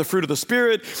and then the fruit of the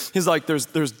spirit. He's like,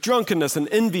 there's drunkenness and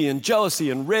envy and jealousy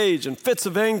and rage and fits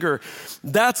of anger.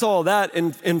 That's all that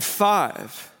in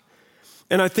 5.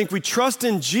 And I think we trust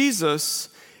in Jesus,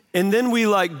 and then we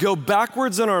like go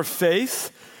backwards in our faith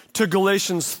to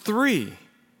Galatians 3.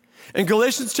 In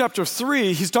Galatians chapter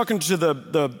 3, he's talking to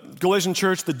the Galatian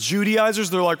church, the Judaizers.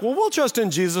 They're like, well, we'll trust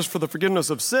in Jesus for the forgiveness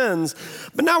of sins,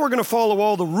 but now we're going to follow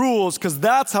all the rules because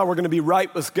that's how we're going to be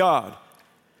right with God.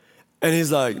 And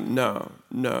he's like, no.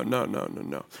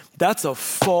 That's a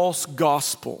false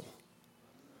gospel.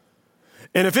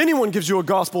 And if anyone gives you a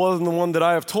gospel other than the one that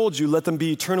I have told you, let them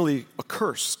be eternally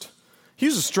accursed. He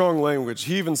uses strong language.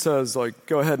 He even says, like,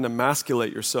 go ahead and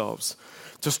emasculate yourselves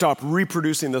to stop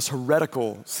reproducing this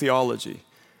heretical theology.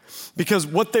 Because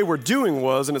what they were doing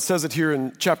was, and it says it here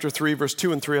in chapter 3, verse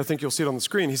 2 and 3, I think you'll see it on the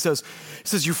screen. He says,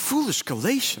 you foolish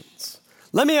Galatians,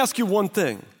 let me ask you one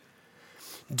thing.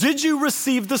 Did you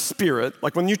receive the Spirit,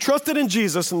 like when you trusted in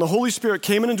Jesus and the Holy Spirit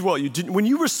came in and dwelt you, when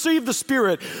you received the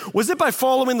Spirit, was it by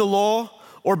following the law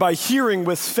or by hearing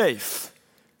with faith?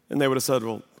 And they would have said,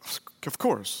 well, of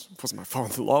course, it wasn't by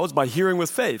following the law, it was by hearing with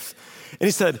faith. And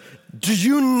he said, do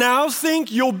you now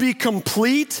think you'll be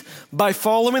complete by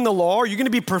following the law? Are you going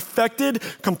to be perfected,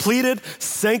 completed,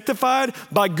 sanctified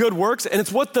by good works? And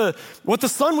it's what the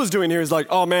son was doing here. He's like,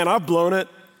 oh man, I've blown it.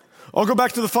 I'll go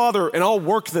back to the Father and I'll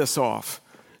work this off.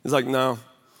 He's like, no,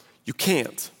 you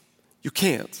can't. You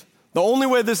can't. The only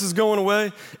way this is going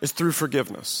away is through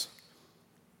forgiveness.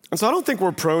 And so I don't think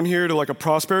we're prone here to like a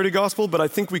prosperity gospel, but I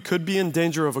think we could be in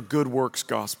danger of a good works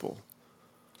gospel.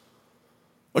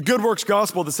 A good works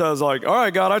gospel that says like, all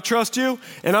right, God, I trust you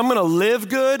and I'm going to live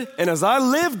good. And as I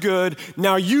live good,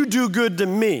 now you do good to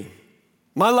me.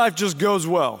 My life just goes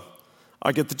well.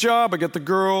 I get the job, I get the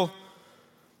girl.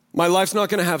 My life's not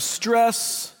going to have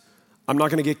stress. I'm not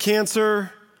going to get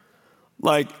cancer.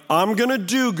 Like I'm going to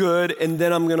do good and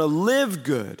then I'm going to live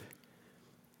good.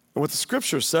 And what the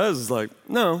scripture says is like,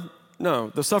 no,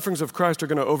 the sufferings of Christ are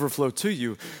going to overflow to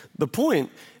you. The point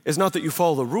is not that you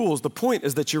follow the rules. The point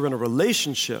is that you're in a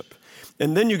relationship.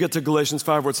 And then you get to Galatians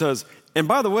 5 where it says, and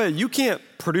by the way, you can't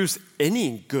produce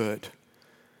any good.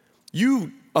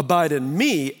 You abide in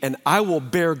me and I will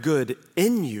bear good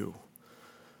in you.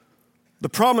 The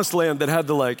promised land that had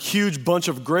the like huge bunch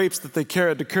of grapes that they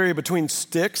had to carry between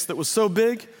sticks that was so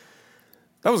big,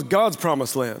 that was God's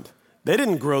promised land. They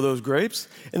didn't grow those grapes.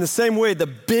 In the same way, the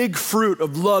big fruit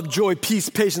of love, joy, peace,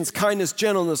 patience, kindness,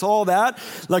 gentleness, all that,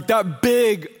 like that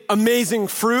big, amazing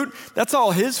fruit, that's all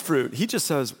his fruit. He just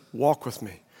says, walk with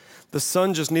me. The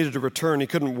son just needed to return. He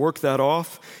couldn't work that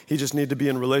off. He just needed to be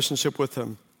in relationship with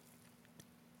him.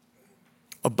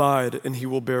 Abide and he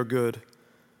will bear good.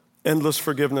 Endless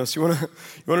forgiveness. You want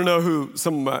to know who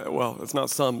it's not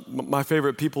some, my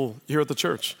favorite people here at the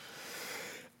church.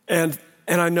 And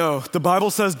I know the Bible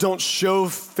says don't show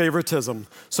favoritism.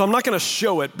 So I'm not going to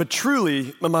show it, but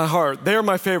truly in my heart, they are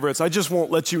my favorites. I just won't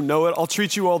let you know it. I'll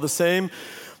treat you all the same.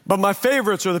 But my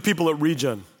favorites are the people at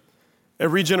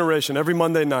Regeneration, every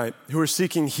Monday night, who are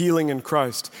seeking healing in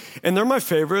Christ. And they're my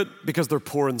favorite because they're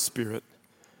poor in spirit.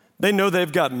 They know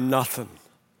they've got nothing.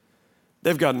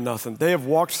 They've got nothing. They have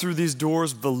walked through these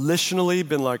doors volitionally,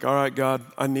 been like, all right, God,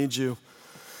 I need you.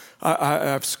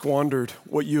 I've squandered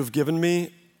what you have given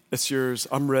me. It's yours.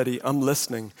 I'm ready. I'm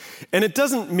listening. And it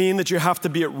doesn't mean that you have to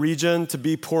be at Regen to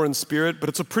be poor in spirit, but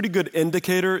it's a pretty good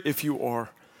indicator if you are.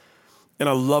 And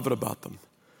I love it about them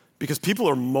because people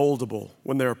are moldable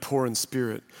when they are poor in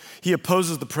spirit. He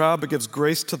opposes the proud but gives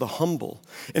grace to the humble.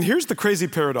 And here's the crazy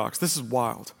paradox. This is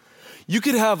wild. You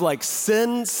could have like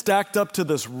sin stacked up to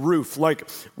this roof, like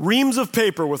reams of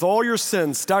paper with all your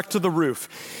sins stacked to the roof.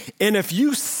 And if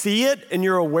you see it and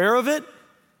you're aware of it,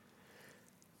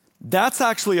 that's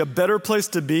actually a better place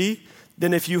to be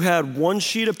than if you had one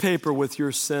sheet of paper with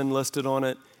your sin listed on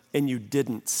it and you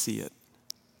didn't see it.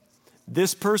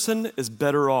 This person is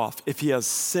better off if he has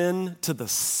sin to the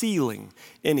ceiling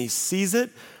and he sees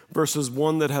it versus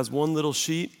one that has one little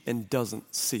sheet and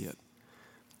doesn't see it.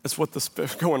 That's what's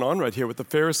going on right here with the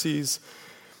Pharisees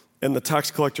and the tax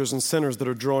collectors and sinners that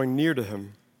are drawing near to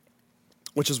him,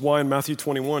 which is why in Matthew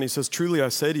 21, he says, truly I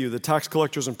say to you, the tax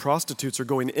collectors and prostitutes are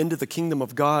going into the kingdom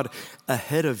of God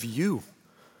ahead of you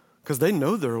because they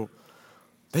know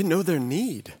their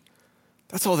need.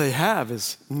 That's all they have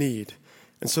is need.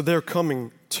 And so they're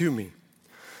coming to me.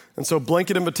 And so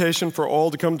blanket invitation for all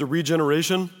to come to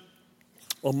Regeneration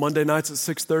on Monday nights at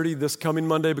 6:30, this coming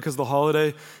Monday because of the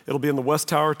holiday. It'll be in the West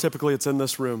Tower. Typically, it's in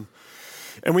this room.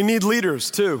 And we need leaders,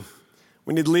 too.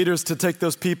 We need leaders to take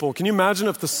those people. Can you imagine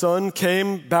if the son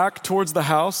came back towards the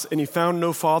house and he found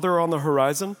no father on the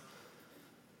horizon?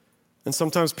 And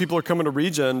sometimes people are coming to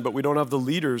Regen, but we don't have the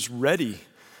leaders ready.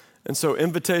 And so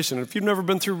invitation. If you've never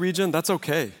been through Regen, that's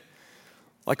okay.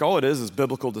 Like all it is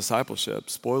biblical discipleship.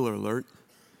 Spoiler alert.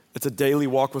 It's a daily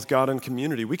walk with God and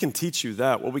community. We can teach you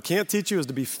that. What we can't teach you is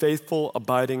to be faithful,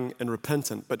 abiding, and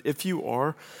repentant. But if you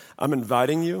are, I'm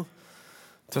inviting you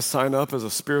to sign up as a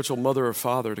spiritual mother or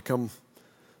father to come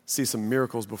see some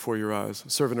miracles before your eyes,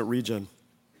 serving at Regen.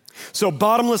 So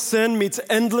bottomless sin meets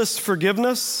endless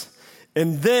forgiveness.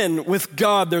 And then with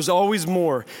God, there's always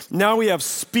more. Now we have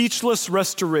speechless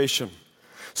restoration.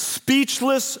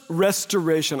 Speechless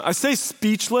restoration. I say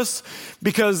speechless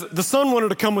because the son wanted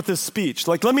to come with his speech.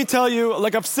 Like, let me tell you,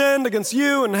 like I've sinned against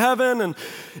you and heaven.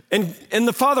 And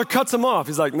the father cuts him off.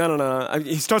 He's like, no.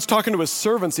 He starts talking to his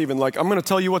servants even like, I'm going to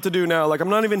tell you what to do now. Like, I'm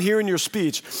not even hearing your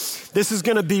speech. This is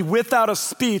going to be without a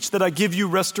speech that I give you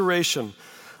restoration.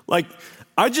 Like,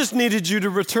 I just needed you to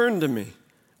return to me.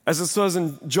 As it says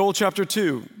in Joel chapter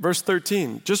 2, verse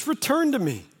 13, just return to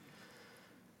me.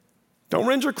 Don't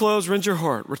rend your clothes, rend your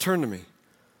heart. Return to me.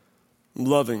 I'm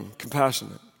loving,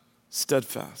 compassionate,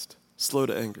 steadfast, slow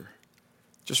to anger.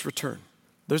 Just return.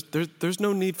 There's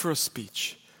no need for a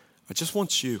speech. I just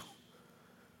want you.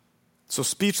 So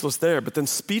speechless there, but then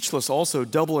speechless also,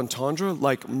 double entendre,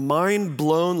 like mind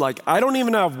blown, like I don't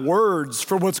even have words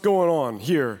for what's going on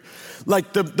here.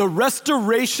 Like the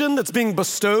restoration that's being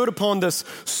bestowed upon this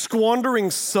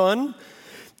squandering son,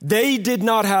 they did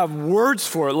not have words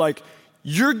for it. Like,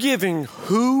 you're giving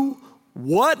who,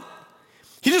 what?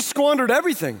 He just squandered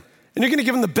everything. And you're going to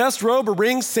give him the best robe, a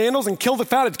ring, sandals, and kill the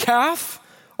fatted calf?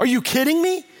 Are you kidding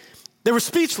me? They were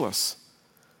speechless.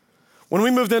 When we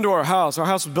moved into our house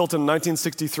was built in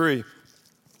 1963.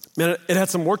 Man, it had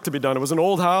some work to be done. It was an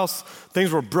old house. Things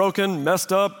were broken,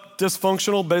 messed up,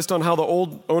 dysfunctional based on how the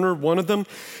old owner wanted them.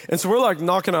 And so we're like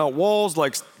knocking out walls,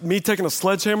 like me taking a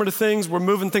sledgehammer to things. We're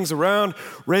moving things around,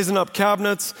 raising up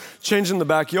cabinets, changing the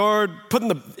backyard,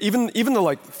 putting even the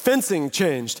like fencing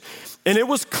changed. And it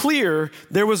was clear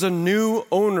there was a new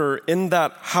owner in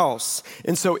that house.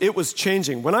 And so it was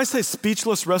changing. When I say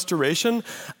speechless restoration,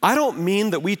 I don't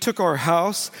mean that we took our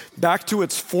house back to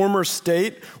its former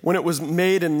state when it was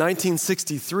made in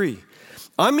 1963.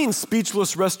 I mean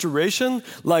speechless restoration,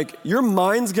 like your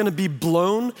mind's gonna be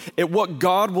blown at what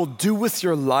God will do with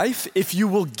your life if you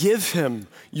will give him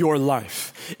your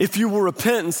life. If you will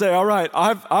repent and say, all right,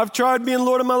 I've tried being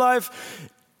Lord of my life.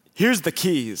 Here's the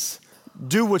keys.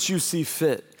 Do what you see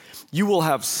fit. You will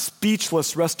have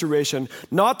speechless restoration,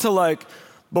 not to like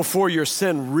before your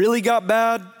sin really got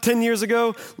bad 10 years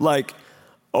ago, like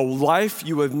a life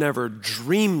you have never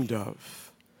dreamed of.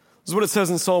 This is what it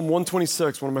says in Psalm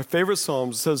 126, one of my favorite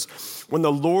Psalms. It says, when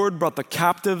the Lord brought the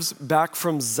captives back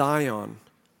from Zion,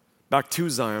 back to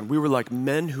Zion. We were like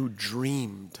men who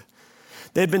dreamed.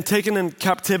 They had been taken in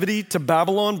captivity to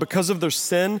Babylon because of their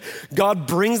sin. God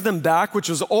brings them back, which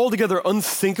was altogether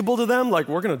unthinkable to them. Like,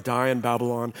 we're going to die in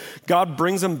Babylon. God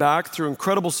brings them back through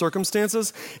incredible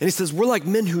circumstances. And he says, we're like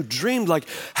men who dreamed. Like,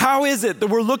 how is it that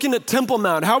we're looking at Temple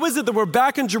Mount? How is it that we're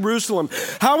back in Jerusalem?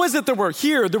 How is it that we're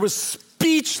here? There was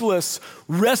speechless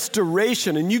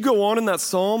restoration. And you go on in that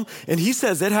psalm, and he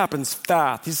says it happens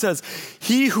fast. He says,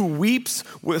 he who weeps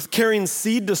with carrying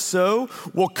seed to sow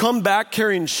will come back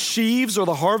carrying sheaves or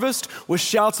the harvest with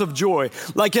shouts of joy.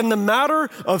 Like, in the matter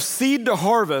of seed to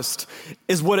harvest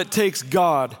is what it takes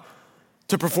God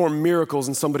to perform miracles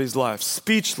in somebody's life.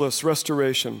 Speechless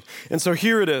restoration. And so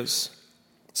here it is,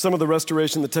 some of the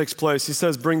restoration that takes place. He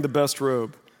says, bring the best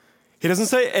robe. He doesn't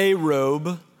say a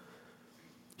robe.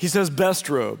 He says best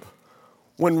robe.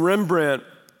 When Rembrandt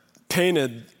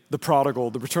painted the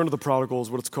prodigal, the return of the prodigal is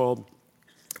what it's called,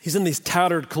 he's in these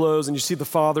tattered clothes and you see the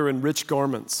father in rich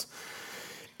garments.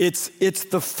 It's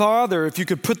the father, if you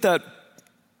could put that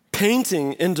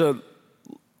painting into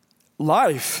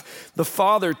life, the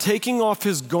father taking off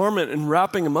his garment and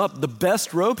wrapping him up, the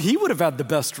best robe, he would have had the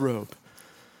best robe.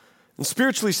 And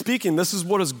spiritually speaking, this is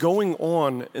what is going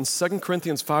on in 2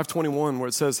 Corinthians 5:21, where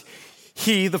it says,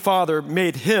 he, the Father,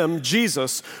 made him,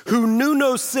 Jesus, who knew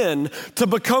no sin, to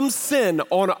become sin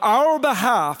on our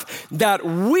behalf, that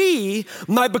we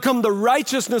might become the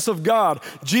righteousness of God.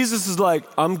 Jesus is like,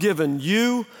 I'm giving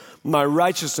you my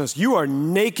righteousness. You are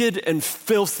naked and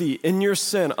filthy in your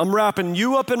sin. I'm wrapping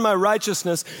you up in my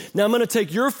righteousness. Now I'm going to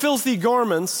take your filthy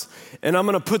garments and I'm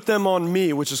going to put them on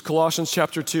me, which is Colossians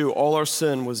chapter 2. All our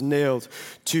sin was nailed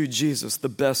to Jesus, the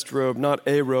best robe, not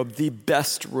a robe, the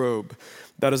best robe.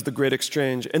 That is the great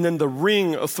exchange. And then the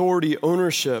ring, authority,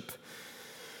 ownership.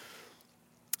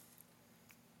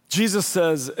 Jesus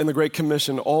says in the Great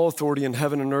Commission, all authority in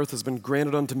heaven and earth has been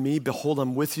granted unto me. Behold,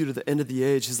 I'm with you to the end of the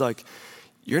age. He's like,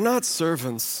 you're not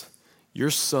servants, you're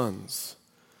sons.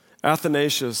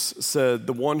 Athanasius said,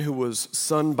 the one who was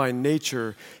son by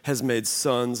nature has made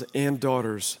sons and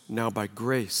daughters now by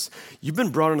grace. You've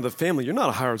been brought into the family. You're not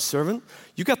a hired servant.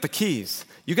 You got the keys.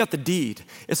 You got the deed.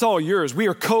 It's all yours. We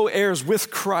are co-heirs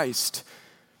with Christ.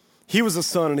 He was a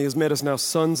son and he has made us now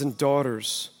sons and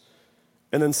daughters.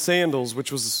 And then sandals,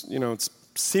 which was, it's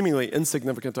seemingly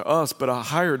insignificant to us, but a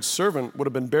hired servant would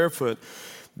have been barefoot.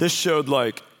 This showed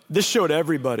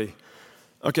everybody.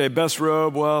 Okay, best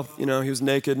robe, well, he was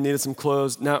naked, needed some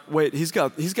clothes. Now, wait, he's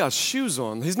got shoes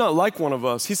on. He's not like one of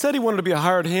us. He said he wanted to be a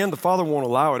hired hand. The Father won't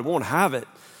allow it. It won't have it.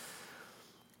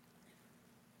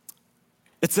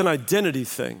 It's an identity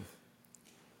thing.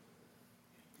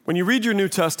 When you read your New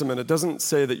Testament, it doesn't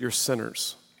say that you're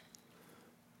sinners.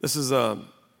 This is, I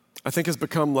think has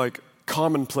become like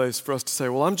commonplace for us to say,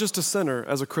 well, I'm just a sinner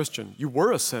as a Christian. You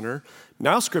were a sinner.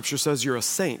 Now Scripture says you're a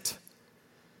saint.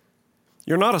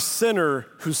 You're not a sinner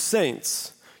who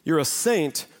saints. You're a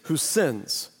saint who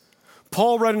sins.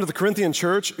 Paul, writing to the Corinthian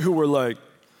church, who were like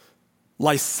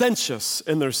licentious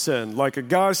in their sin, like a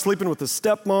guy sleeping with his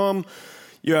stepmom,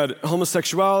 you had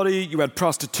homosexuality, you had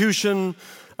prostitution,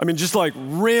 just like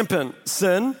rampant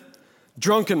sin,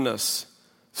 drunkenness,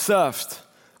 theft,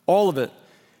 all of it.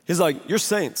 He's like, you're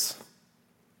saints.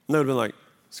 And they would have been like,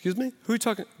 excuse me? Who are you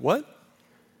talking? What?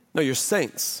 No, you're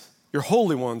saints. You're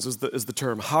holy ones is the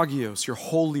term, hagios, you're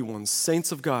holy ones,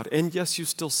 saints of God. And yes, you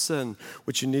still sin,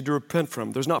 which you need to repent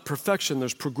from. There's not perfection,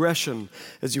 there's progression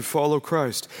as you follow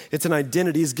Christ. It's an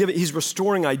identity. He's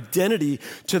restoring identity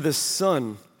to this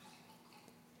son.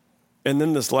 And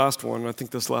then this last one, I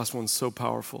think this last one's so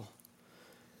powerful,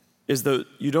 is that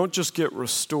you don't just get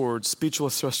restored,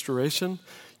 speechless restoration,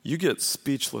 you get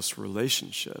speechless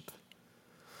relationship.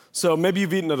 So maybe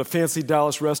you've eaten at a fancy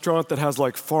Dallas restaurant that has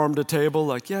like farm to table,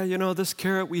 like, this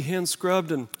carrot we hand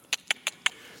scrubbed and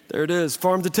there it is,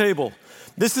 farm to table.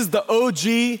 This is the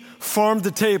OG farm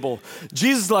to table.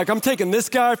 Jesus is like, I'm taking this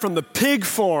guy from the pig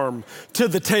farm to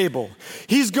the table.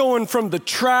 He's going from the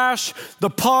trash, the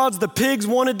pods the pigs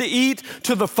wanted to eat,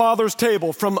 to the Father's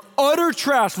table. From utter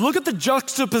trash. Look at the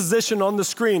juxtaposition on the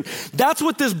screen. That's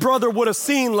what this brother would have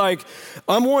seen. Like,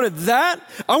 I wanted that.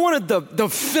 I wanted the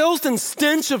filth and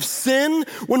stench of sin,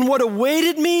 when what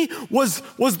awaited me was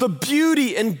the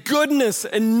beauty and goodness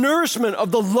and nourishment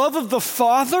of the love of the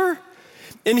Father.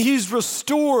 And he's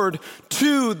restored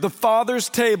to the Father's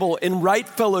table in right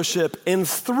fellowship, and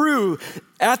through,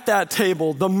 at that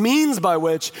table, the means by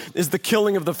which is the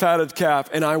killing of the fatted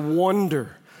calf. And I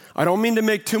wonder, I don't mean to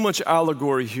make too much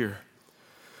allegory here,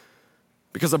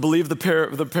 because I believe the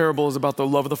parable is about the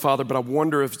love of the Father, but I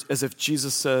wonder if, as if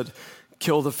Jesus said,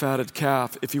 kill the fatted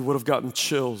calf, if he would have gotten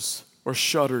chills or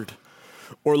shuddered,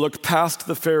 or looked past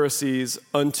the Pharisees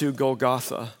unto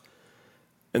Golgotha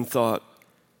and thought,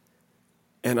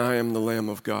 and I am the Lamb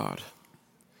of God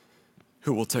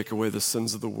who will take away the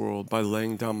sins of the world by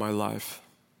laying down my life.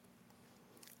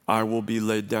 I will be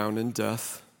laid down in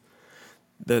death,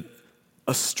 that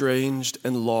estranged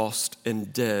and lost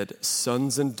and dead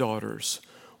sons and daughters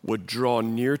would draw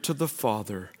near to the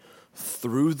Father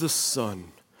through the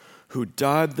Son, who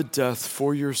died the death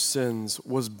for your sins,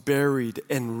 was buried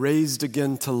and raised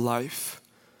again to life,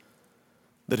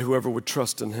 that whoever would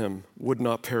trust in him would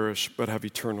not perish but have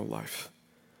eternal life.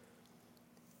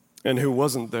 And who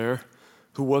wasn't there,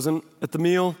 who wasn't at the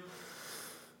meal,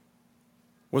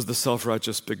 was the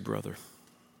self-righteous big brother.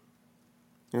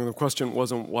 And the question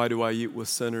wasn't, why do I eat with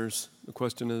sinners? The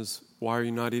question is, why are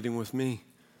you not eating with me?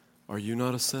 Are you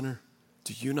not a sinner?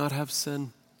 Do you not have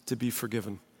sin to be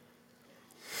forgiven?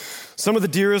 Some of the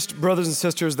dearest brothers and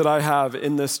sisters that I have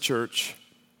in this church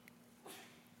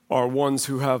are ones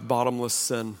who have bottomless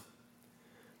sin,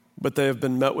 but they have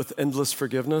been met with endless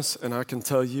forgiveness, and I can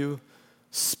tell you,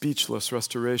 speechless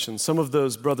restoration. Some of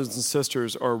those brothers and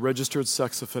sisters are registered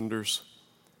sex offenders.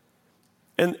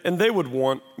 And they would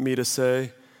want me to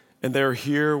say, and they're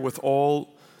here with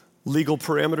all legal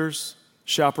parameters,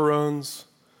 chaperones,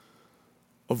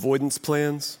 avoidance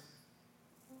plans.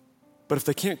 But if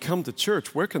they can't come to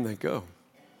church, where can they go?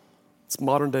 It's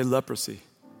modern day leprosy.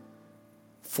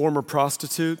 Former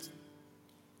prostitute,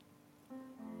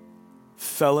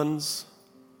 felons,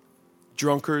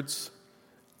 drunkards,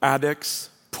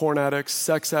 addicts, porn addicts,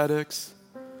 sex addicts,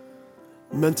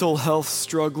 mental health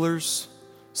strugglers,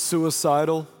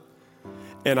 suicidal.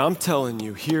 And I'm telling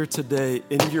you, here today,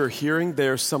 in your hearing, they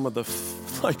are some of the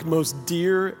most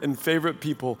dear and favorite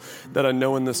people that I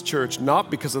know in this church,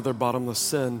 not because of their bottomless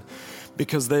sin,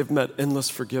 because they've met endless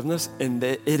forgiveness, and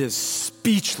it is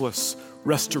speechless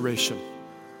restoration.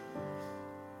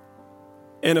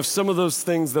 And if some of those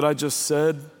things that I just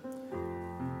said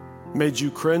made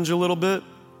you cringe a little bit,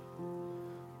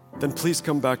 then please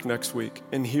come back next week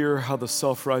and hear how the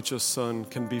self-righteous son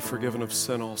can be forgiven of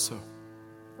sin also.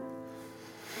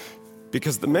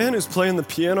 Because the man who's playing the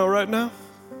piano right now,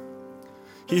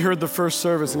 he heard the first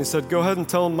service and he said, go ahead and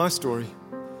tell him my story.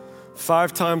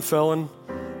 5-time felon,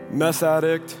 meth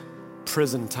addict,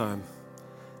 prison time.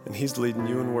 And he's leading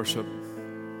you in worship.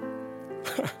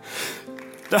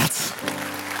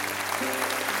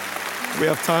 We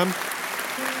have time?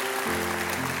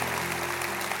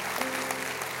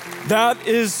 That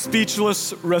is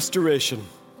speechless restoration.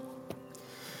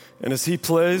 And as he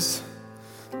plays,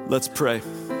 let's pray.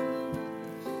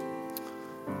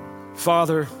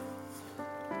 Father,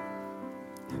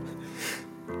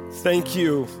 thank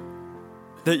you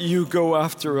that you go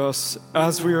after us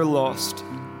as we are lost,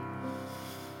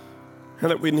 and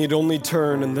that we need only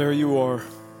turn, and there you are,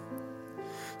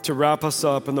 to wrap us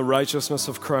up in the righteousness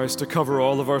of Christ, to cover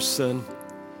all of our sin.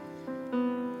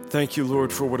 Thank you,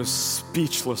 Lord, for what is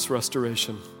speechless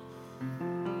restoration.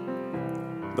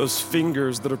 Those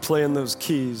fingers that are playing those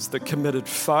keys that committed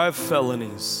 5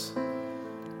 felonies,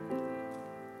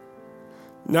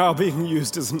 now being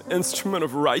used as an instrument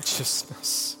of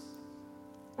righteousness.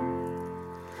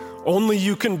 Only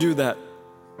you can do that.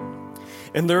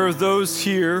 And there are those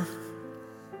here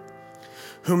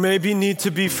who maybe need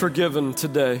to be forgiven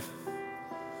today,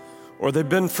 or they've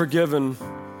been forgiven,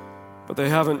 but they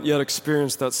haven't yet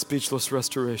experienced that speechless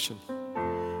restoration.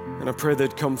 And I pray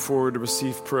they'd come forward to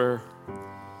receive prayer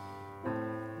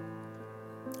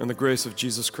and the grace of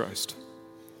Jesus Christ.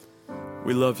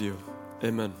 We love you.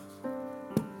 Amen.